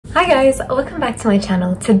Hi guys, welcome back to my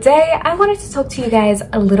channel. Today I wanted to talk to you guys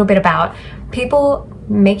a little bit about people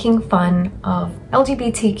making fun of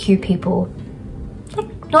LGBTQ people,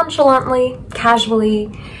 like nonchalantly,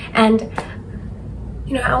 casually, and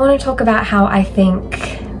you know, I want to talk about how I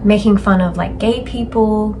think making fun of like gay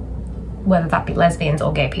people, whether that be lesbians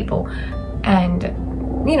or gay people, and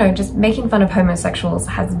you know, just making fun of homosexuals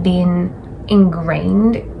has been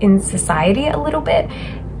ingrained in society a little bit,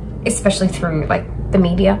 especially through like the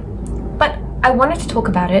media. But I wanted to talk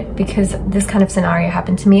about it because this kind of scenario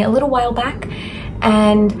happened to me a little while back,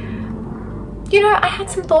 and you know, I had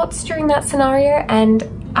some thoughts during that scenario, and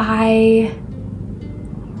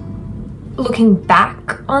looking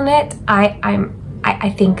back on it,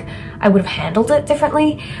 I think I would have handled it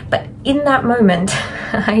differently, but in that moment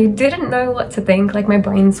I didn't know what to think. Like my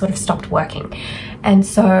brain sort of stopped working, and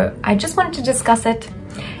so I just wanted to discuss it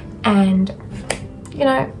and, you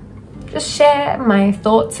know, just share my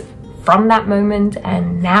thoughts from that moment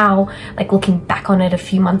and now, like looking back on it a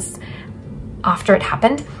few months after it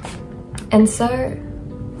happened. And so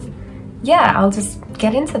yeah, I'll just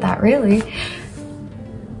get into that really.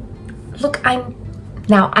 Look,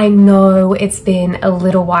 I know it's been a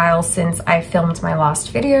little while since I filmed my last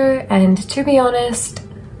video, and to be honest,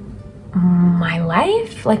 my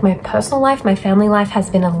life, like my personal life, my family life has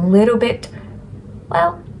been a little bit,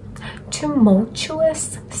 well,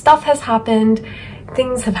 tumultuous. Stuff has happened,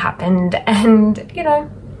 things have happened, and you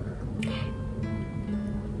know,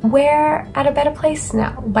 we're at a better place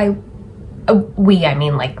now. By we, I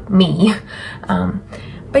mean like me.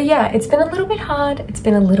 But yeah, it's been a little bit hard, it's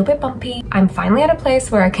been a little bit bumpy. I'm finally at a place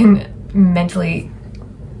where I can mentally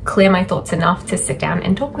clear my thoughts enough to sit down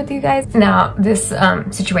and talk with you guys. Now, this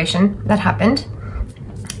situation that happened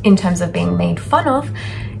in terms of being made fun of,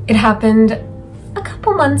 it happened a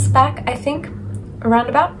couple months back, I think, around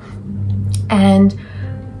about. And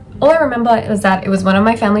all I remember was that it was one of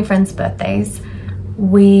my family friends' birthdays.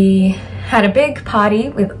 We had a big party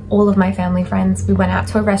with all of my family friends. We went out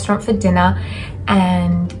to a restaurant for dinner,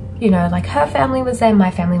 and you know, like her family was there,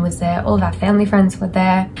 my family was there, all of our family friends were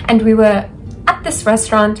there, and we were at this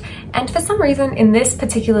restaurant. And for some reason, in this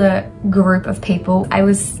particular group of people, I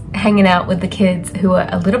was hanging out with the kids who were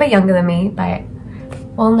a little bit younger than me by,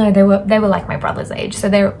 well, no, they were like my brother's age, so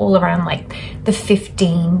they were all around like the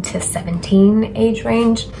 15 to 17 age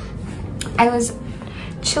range. I was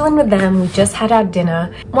chilling with them. We just had our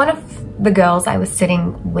dinner. One of the girls I was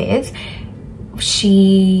sitting with,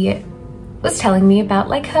 she was telling me about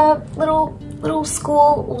like her little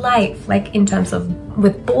school life, like in terms of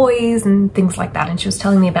with boys and things like that, and she was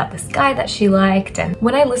telling me about this guy that she liked. And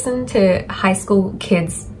when I listen to high school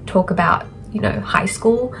kids talk about, you know, high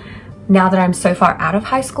school, now that I'm so far out of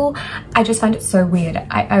high school, I just find it so weird.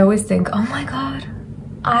 I always think, oh my god,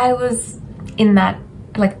 I was in that,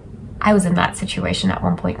 like I was in that situation at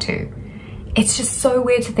one point too. It's just so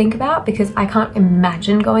weird to think about because I can't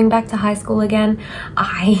imagine going back to high school again.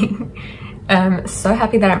 I am so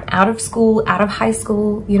happy that I'm out of school, out of high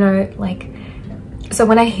school, you know, like, so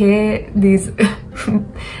when I hear these,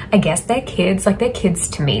 I guess they're kids, like they're kids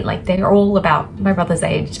to me, like they're all about my brother's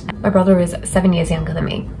age. My brother is 7 years younger than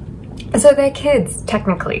me. So they're kids,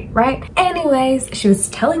 technically, right? Anyways, she was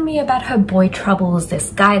telling me about her boy troubles, this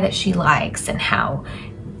guy that she likes, and how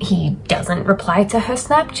he doesn't reply to her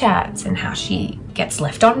Snapchats, and how she gets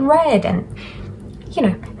left on red, and you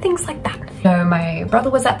know, things like that. So my brother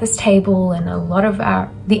was at this table, and a lot of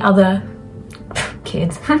the other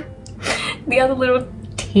kids, the other little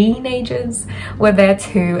teenagers were there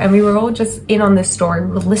too, and we were all just in on this story.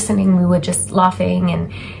 We were listening, we were just laughing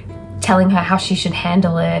and telling her how she should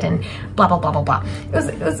handle it and blah blah blah blah blah.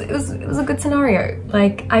 It was a good scenario.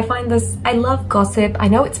 Like, I find this, I love gossip. I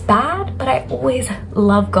know it's bad, but I always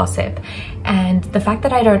love gossip. And the fact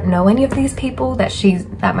that I don't know any of these people that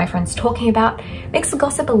my friend's talking about makes the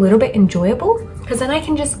gossip a little bit enjoyable, because then I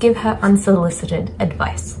can just give her unsolicited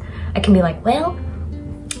advice. I can be like, well,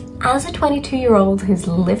 as a 22-year-old who's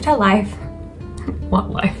lived her life, what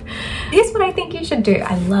life? Here's what I think you should do.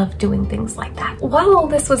 I love doing things like that. While all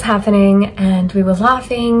this was happening and we were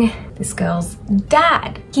laughing, this girl's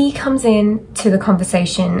dad, he comes in to the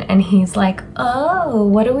conversation and he's like, oh,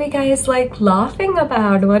 what are we guys like laughing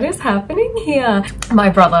about? What is happening here? My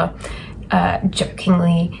brother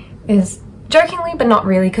jokingly, but not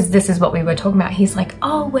really, because this is what we were talking about. He's like,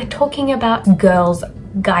 oh, we're talking about girls'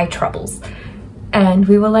 guy troubles. And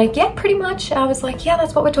we were like, yeah, pretty much. I was like, yeah,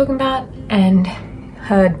 that's what we're talking about. And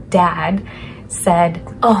her dad said,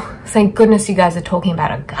 oh, thank goodness you guys are talking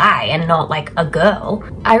about a guy and not like a girl.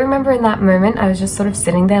 I remember in that moment, I was just sort of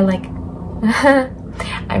sitting there like,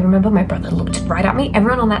 I remember my brother looked right at me.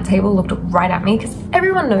 Everyone on that table looked right at me because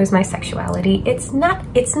everyone knows my sexuality. It's not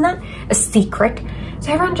a secret.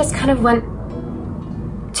 So everyone just kind of went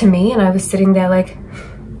to me, and I was sitting there like,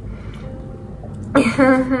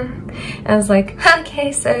 I was like,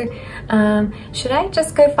 okay, so should I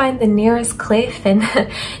just go find the nearest cliff and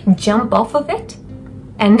jump off of it?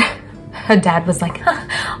 And her dad was like,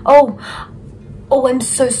 oh, I'm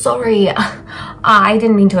so sorry. I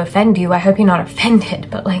didn't mean to offend you. I hope you're not offended,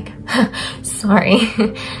 but like, sorry.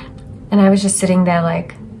 And I was just sitting there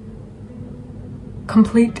like,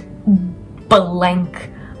 complete blank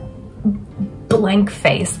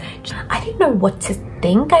face. I didn't know what to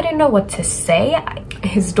think. I didn't know what to say.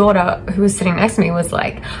 His daughter, who was sitting next to me, was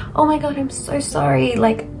like, oh my god, I'm so sorry.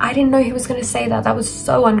 Like, I didn't know he was gonna say that. That was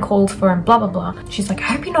so uncalled for and blah, blah, blah. She's like, I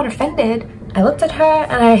hope you're not offended. I looked at her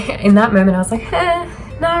and in that moment, I was like,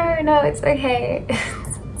 no, it's okay.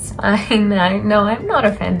 It's fine. No, I'm not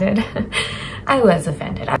offended. I was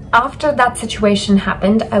offended. After that situation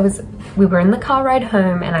happened, we were in the car ride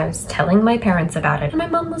home and I was telling my parents about it. And my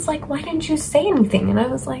mom was like, why didn't you say anything? And I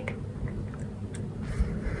was like,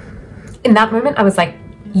 in that moment, I was like,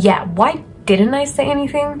 yeah, why didn't I say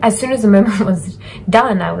anything? As soon as the moment was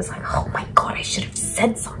done, I was like, oh my god, I should have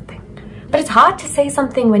said something. But it's hard to say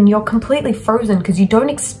something when you're completely frozen because you don't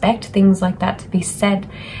expect things like that to be said.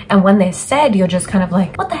 And when they're said, you're just kind of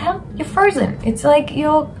like, what the hell? You're frozen. It's like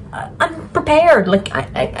you're unprepared. Like,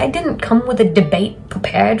 I didn't come with a debate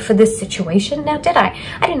prepared for this situation, now did I?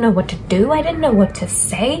 I didn't know what to do. I didn't know what to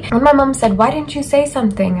say. When my mom said, why didn't you say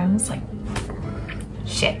something? I was like,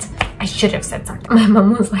 shit, I should have said something. My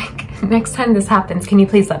mom was like, next time this happens, can you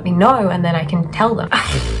please let me know and then I can tell them.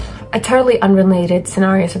 A totally unrelated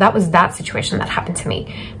scenario. So that was that situation that happened to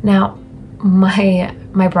me. Now,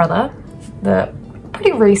 my brother,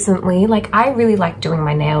 pretty recently, like, I really like doing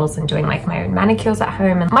my nails and doing like my own manicures at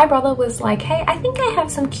home. And my brother was like, hey, I think I have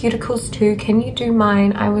some cuticles too. Can you do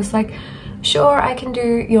mine? I was like, sure, I can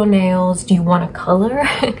do your nails. Do you want a color?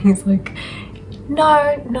 And he's like,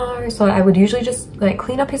 no. So I would usually just like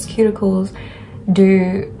clean up his cuticles,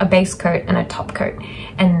 do a base coat and a top coat.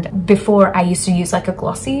 And before, I used to use like a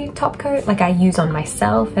glossy top coat, like I use on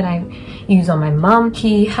myself and I use on my mum.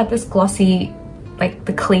 He had this glossy, like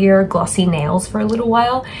the clear glossy nails for a little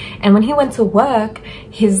while, and when he went to work,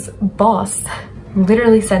 his boss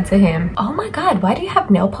literally said to him, oh my god, why do you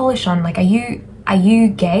have nail polish on? Like, are you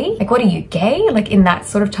gay? Like, what are you, gay? Like, in that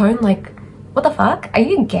sort of tone, like, what the fuck? Are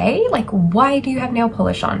you gay? Like, why do you have nail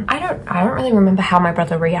polish on? I don't really remember how my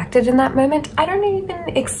brother reacted in that moment. I don't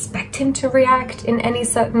even expect him to react in any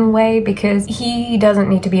certain way because he doesn't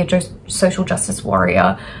need to be a social justice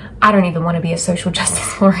warrior. I don't even want to be a social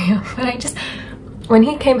justice warrior. But when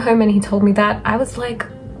he came home and he told me that, I was like,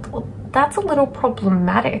 well, that's a little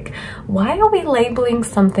problematic. Why are we labeling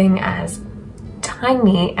something as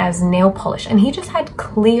tiny as nail polish? And he just had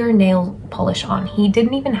clear nail polish on. He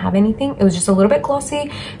didn't even have anything. It was just a little bit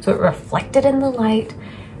glossy, so it reflected in the light.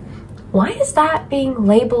 Why is that being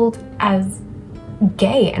labeled as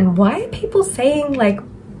gay? And why are people saying like,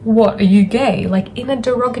 what, are you gay? Like, in a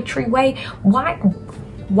derogatory way? Why?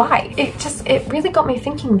 It really got me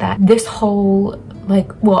thinking that this whole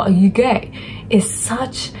like, what, are you gay, is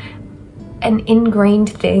such an ingrained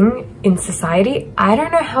thing in society. I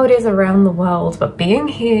don't know how it is around the world, but being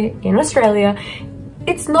here in Australia,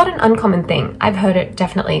 it's not an uncommon thing. I've heard it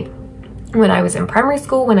definitely when I was in primary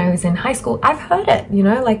school, when I was in high school. I've heard it, you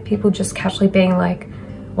know, like people just casually being like,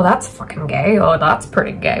 well, that's fucking gay, or that's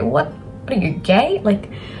pretty gay. What are you, gay? Like,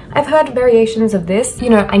 I've heard variations of this. You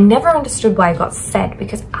know, I never understood why it got said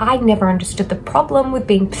because I never understood the problem with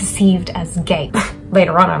being perceived as gay.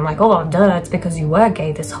 Later on, I'm like, oh, duh, it's because you were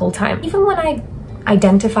gay this whole time. Even when I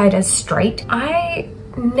identified as straight, I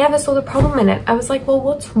never saw the problem in it. I was like, well,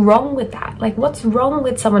 what's wrong with that? Like, what's wrong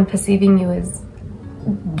with someone perceiving you as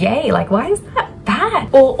gay? Like, why is that bad?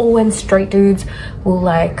 Or when straight dudes will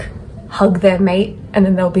like hug their mate and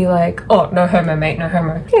then they'll be like, oh, no homo, mate, no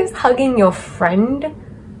homo. Is hugging your friend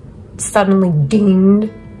suddenly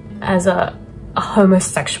deemed as a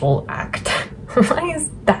homosexual act? Why is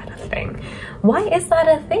that a thing? Why is that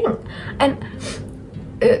a thing? And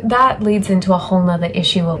that leads into a whole nother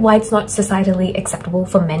issue of why it's not societally acceptable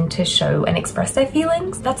for men to show and express their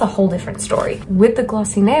feelings. That's a whole different story. With the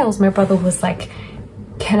glossy nails, my brother was like,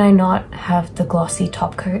 can I not have the glossy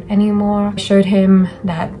top coat anymore? I showed him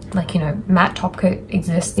that, like, you know, matte top coat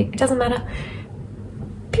exists. It doesn't matter.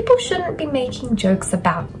 People shouldn't be making jokes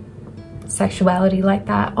about sexuality like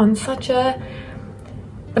that on such a,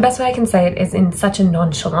 the best way I can say it is in such a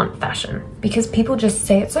nonchalant fashion, because people just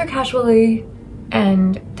say it so casually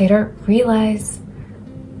and they don't realize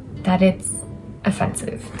that it's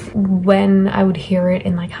offensive. When I would hear it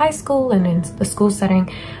in like high school and in the school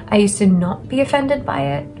setting, I used to not be offended by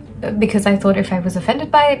it because I thought if I was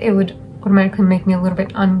offended by it, it would automatically make me a little bit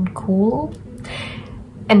uncool.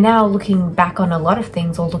 And now looking back on a lot of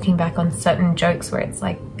things, or looking back on certain jokes where it's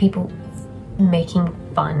like people making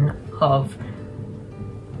fun of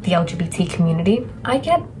the LGBT community, I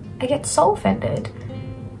get so offended.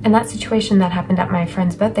 And that situation that happened at my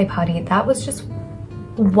friend's birthday party, that was just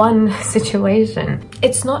one situation.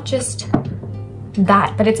 It's not just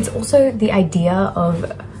that, but it's also the idea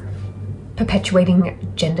of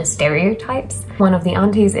perpetuating gender stereotypes. One of the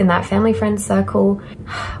aunties in that family friend circle,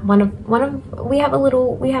 we have a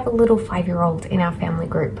little 5-year-old in our family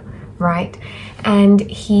group, right? And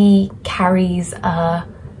he carries a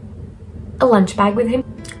lunch bag with him.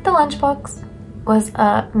 The lunchbox was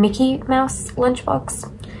a Mickey Mouse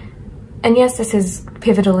lunchbox. And yes, this is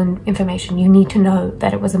pivotal information. You need to know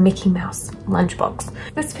that it was a Mickey Mouse lunchbox.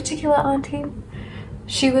 This particular auntie,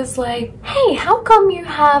 she was like, hey, how come you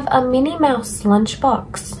have a Minnie Mouse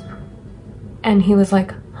lunchbox? And he was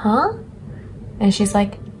like, huh? And she's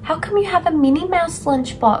like, how come you have a Minnie Mouse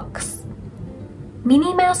lunchbox?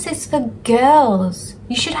 Minnie Mouse is for girls.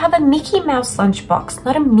 You should have a Mickey Mouse lunchbox,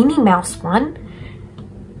 not a Minnie Mouse one.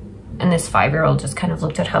 And this 5-year-old just kind of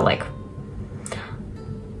looked at her like,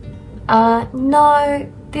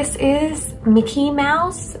 no, this is Mickey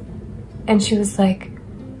Mouse. And she was like,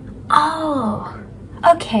 oh,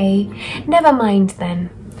 okay, never mind then.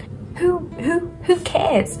 Who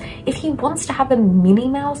cares? If he wants to have a Minnie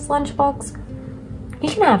Mouse lunchbox, he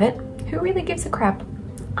can have it. Who really gives a crap?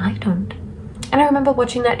 I don't. And I remember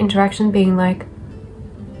watching that interaction being like,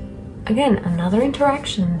 again, another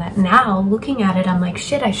interaction that now looking at it, I'm like,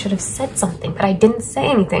 shit, I should have said something, but I didn't say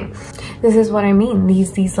anything. This is what I mean.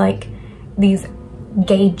 These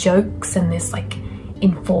gay jokes and this like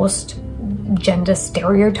enforced gender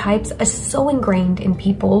stereotypes are so ingrained in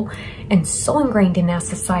people and so ingrained in our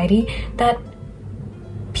society that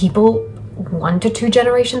people 1 to 2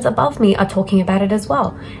 generations above me are talking about it as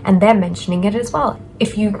well, and they're mentioning it as well.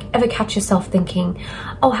 If you ever catch yourself thinking,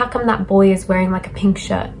 oh, how come that boy is wearing like a pink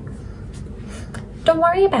shirt? Don't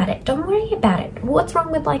worry about it. Don't worry about it. What's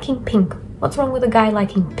wrong with liking pink? What's wrong with a guy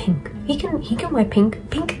liking pink? He can wear pink.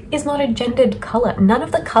 Pink is not a gendered color. None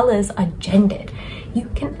of the colors are gendered. You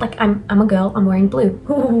can, like, I'm a girl, I'm wearing blue.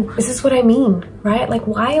 Ooh, this is what I mean, right? Like,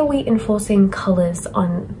 why are we enforcing colors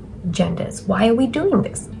on genders? Why are we doing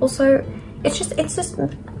this? Also, it's just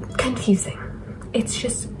confusing.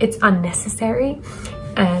 It's unnecessary,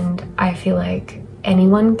 and I feel like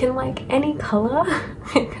anyone can like any color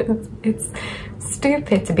because it's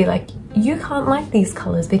stupid to be like, you can't like these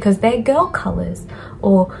colors because they're girl colors,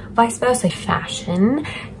 or vice versa. Fashion,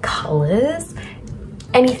 colors,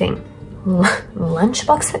 anything.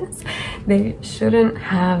 Lunchboxes, they shouldn't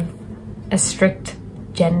have a strict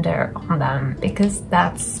gender on them because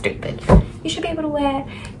that's stupid. You should be able to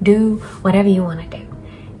do whatever you want to do.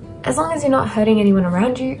 As long as you're not hurting anyone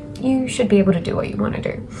around you, you should be able to do what you want to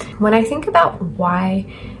do. When I think about why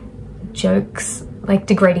jokes, like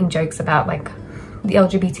degrading jokes about like the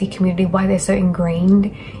LGBT community, why they're so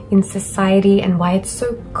ingrained in society and why it's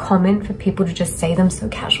so common for people to just say them so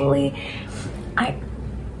casually,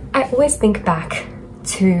 I always think back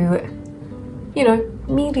to, you know,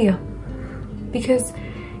 media. Because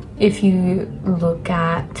if you look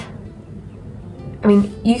at, I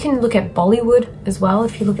mean, you can look at Bollywood as well.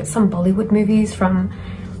 If you look at some Bollywood movies from,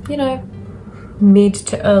 you know, mid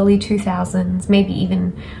to early 2000s, maybe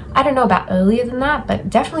even, I don't know about earlier than that, but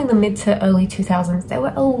definitely the mid to early 2000s, there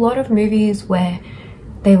were a lot of movies where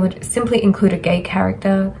they would simply include a gay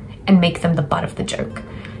character and make them the butt of the joke.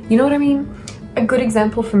 You know what I mean? A good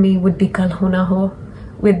example for me would be Kal Ho Na Ho,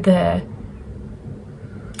 with the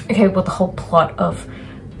whole plot of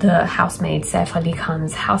the housemaid, Saif Ali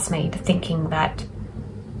Khan's housemaid, thinking that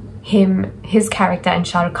his character and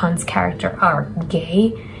Shah Rukh Khan's character are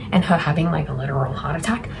gay, and her having like a literal heart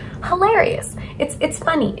attack. Hilarious. It's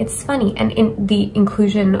funny. It's funny. And in the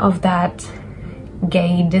inclusion of that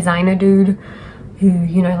gay designer dude who,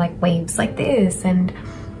 you know, like waves like this and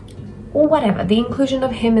or whatever, the inclusion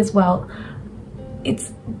of him as well,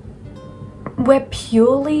 we're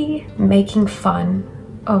purely making fun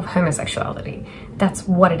of homosexuality. That's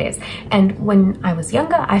what it is. And when I was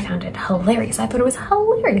younger, I found it hilarious. I thought it was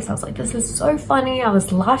hilarious. I was like, this is so funny. I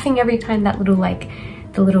was laughing every time that little, like,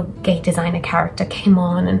 the little gay designer character came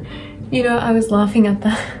on, and, you know, I was laughing at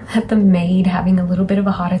the maid having a little bit of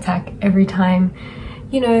a heart attack every time,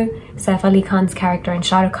 you know, Saif Ali Khan's character and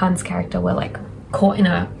Shah Rukh Khan's character were like caught in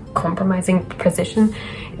a compromising position.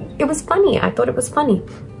 It was funny. I thought it was funny.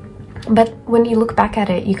 But when you look back at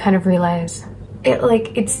it, you kind of realize,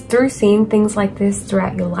 it's through seeing things like this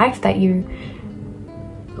throughout your life that you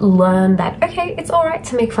learn that, okay, it's all right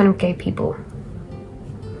to make fun of gay people,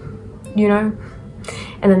 you know?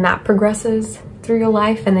 And then that progresses through your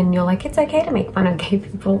life, and then you're like, it's okay to make fun of gay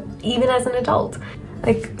people, even as an adult.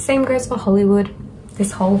 Like, same goes for Hollywood.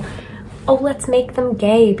 This whole, oh, let's make them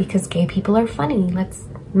gay because gay people are funny. Let's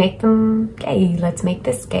make them gay. Let's make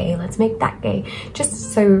this gay. Let's make that gay.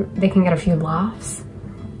 Just so they can get a few laughs.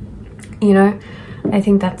 You know, I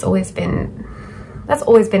think that's always been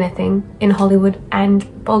a thing in Hollywood and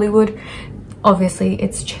Bollywood. Obviously,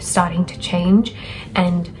 it's starting to change,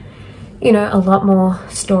 and you know, a lot more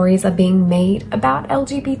stories are being made about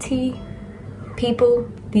LGBT people.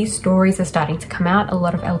 These stories are starting to come out. A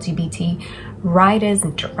lot of LGBT writers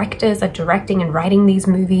and directors are directing and writing these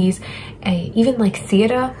movies. Even like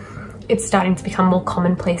theater, it's starting to become more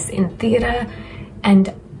commonplace in theater,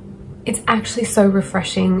 and it's actually so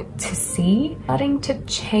refreshing to see. Starting to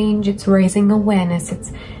change, it's raising awareness,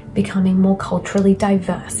 it's becoming more culturally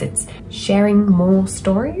diverse, it's sharing more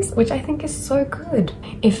stories, which I think is so good.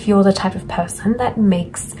 If you're the type of person that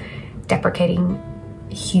makes deprecating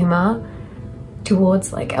humor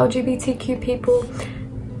towards like LGBTQ people,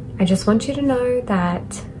 I just want you to know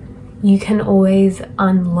that you can always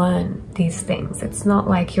unlearn these things. It's not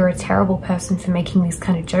like you're a terrible person for making these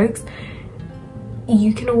kind of jokes.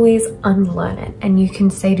 You can always unlearn it, and you can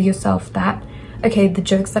say to yourself that, okay, the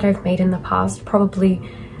jokes that I've made in the past probably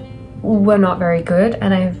were not very good,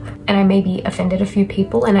 and I maybe offended a few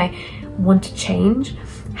people, and I want to change.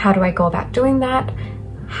 How do I go about doing that?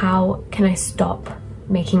 How can I stop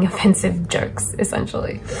making offensive jokes,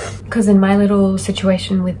 essentially? Because in my little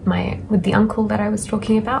situation with the uncle that I was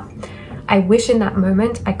talking about, I wish in that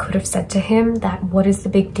moment I could have said to him that, what is the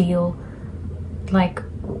big deal? Like,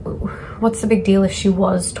 what's the big deal if she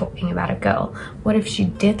was talking about a girl? What if she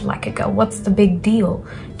did like a girl? What's the big deal?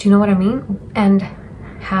 Do you know what I mean? And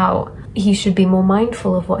how he should be more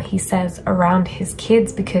mindful of what he says around his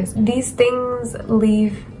kids, because these things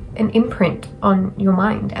leave an imprint on your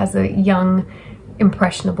mind as a young,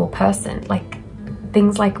 impressionable person. Like,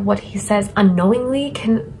 things like what he says unknowingly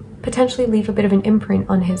can potentially leave a bit of an imprint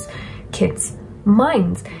on his kids'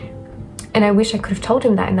 minds. And I wish I could have told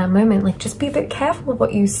him that in that moment, like, just be a bit careful of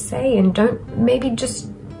what you say, and don't, maybe just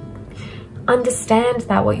understand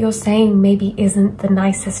that what you're saying maybe isn't the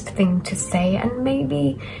nicest thing to say, and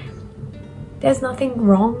maybe there's nothing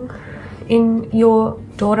wrong in your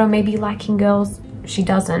daughter maybe liking girls. She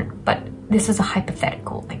doesn't, but this is a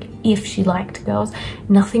hypothetical. Like, if she liked girls,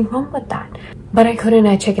 nothing wrong with that. But I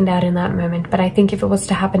chickened out in that moment. But I think if it was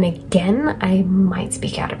to happen again, I might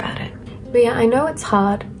speak out about it. But yeah, I know it's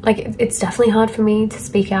hard. Like, it's definitely hard for me to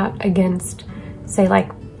speak out against, say, like,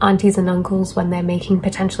 aunties and uncles when they're making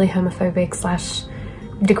potentially homophobic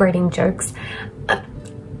 / degrading jokes.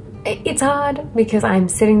 It's hard because I'm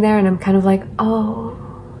sitting there and I'm kind of like, oh,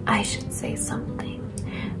 I should say something.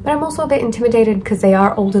 But I'm also a bit intimidated because they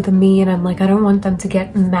are older than me, and I'm like, I don't want them to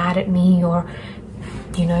get mad at me or,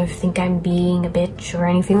 you know, think I'm being a bitch or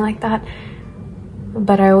anything like that.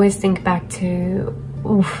 But I always think back to,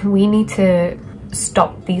 we need to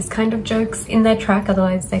stop these kind of jokes in their track,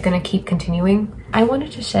 otherwise they're going to keep continuing. I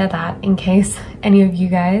wanted to share that in case any of you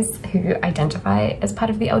guys who identify as part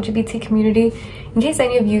of the LGBT community, in case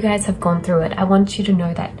any of you guys have gone through it, I want you to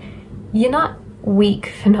know that you're not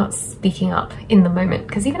weak for not speaking up in the moment,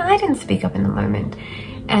 because even I didn't speak up in the moment.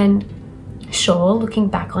 And sure, looking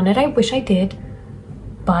back on it, I wish I did,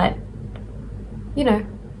 but you know,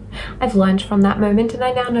 I've learned from that moment, and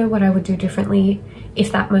I now know what I would do differently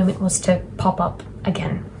if that moment was to pop up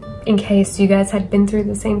again. In case you guys had been through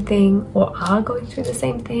the same thing or are going through the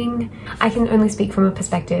same thing, I can only speak from a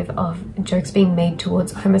perspective of jokes being made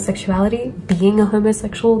towards homosexuality. Being a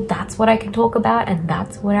homosexual, that's what I can talk about, and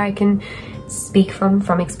that's what I can speak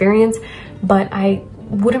from experience. But I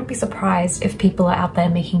wouldn't be surprised if people are out there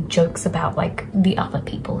making jokes about like the other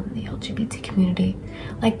people in the LGBT community,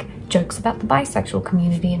 like jokes about the bisexual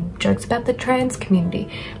community and jokes about the trans community.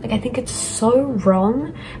 Like, I think it's so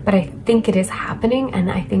wrong, but I think it is happening,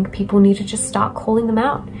 and I think people need to just start calling them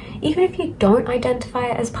out. Even if you don't identify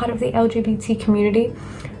as part of the LGBT community,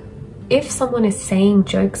 if someone is saying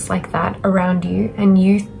jokes like that around you and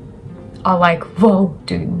you are like, whoa,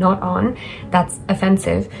 dude, not on, that's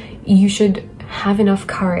offensive, you should have enough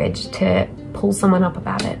courage to pull someone up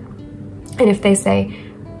about it. And if they say,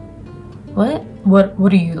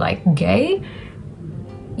 what are you, like, gay?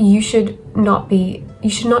 You should not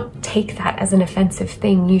take that as an offensive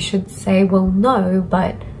thing. You should say, well, no,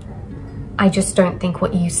 but I just don't think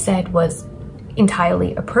what you said was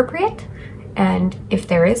entirely appropriate, And if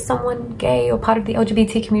there is someone gay or part of the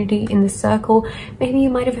LGBT community in this circle, maybe you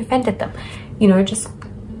might have offended them. You know, just,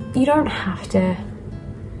 you don't have to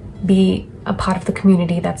be a part of the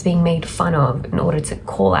community that's being made fun of in order to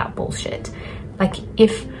call out bullshit. Like,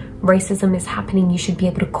 if racism is happening, you should be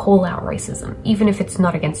able to call out racism, even if it's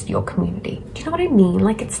not against your community. Do you know what I mean?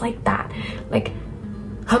 Like, it's like that. Like,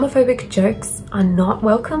 homophobic jokes are not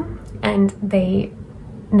welcome, and they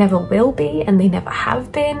never will be, and they never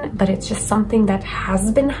have been, but it's just something that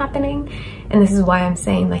has been happening. And this is why I'm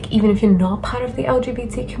saying, like, even if you're not part of the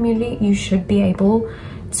LGBT community, you should be able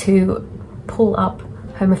to pull up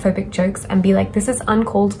homophobic jokes and be like, this is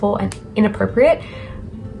uncalled for and inappropriate,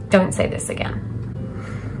 don't say this again.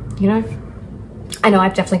 You know, I know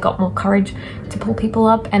I've definitely got more courage to pull people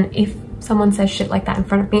up, and if someone says shit like that in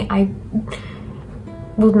front of me, I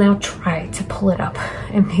will now try to pull it up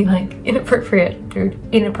and be like, inappropriate, dude,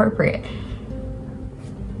 inappropriate.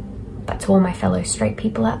 But to all my fellow straight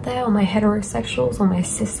people out there, all my heterosexuals, all my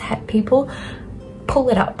cis het people, pull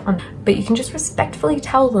it up. But you can just respectfully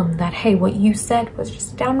tell them that, hey, what you said was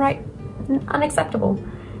just downright unacceptable.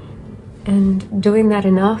 And doing that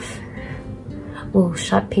enough will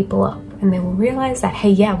shut people up, and they will realize that, hey,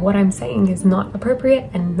 yeah, what I'm saying is not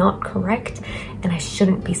appropriate and not correct, and I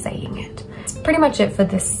shouldn't be saying it. That's pretty much it for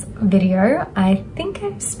this video. I think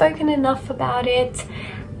I've spoken enough about it.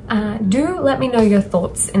 Do let me know your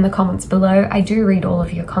thoughts in the comments below. I do read all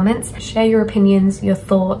of your comments. Share your opinions, your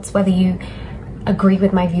thoughts, whether you agree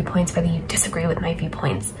with my viewpoints, whether you disagree with my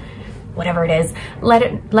viewpoints, whatever it is.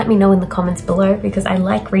 Let me know in the comments below, because I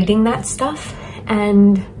like reading that stuff.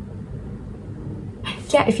 And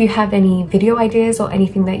yeah, if you have any video ideas or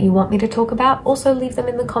anything that you want me to talk about, also leave them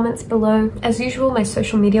in the comments below. As usual, my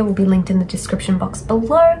social media will be linked in the description box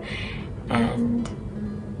below. And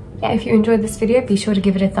yeah, if you enjoyed this video, be sure to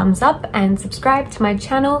give it a thumbs up and subscribe to my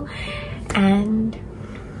channel. And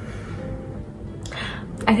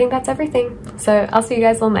I think that's everything. So I'll see you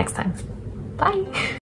guys all next time. Bye.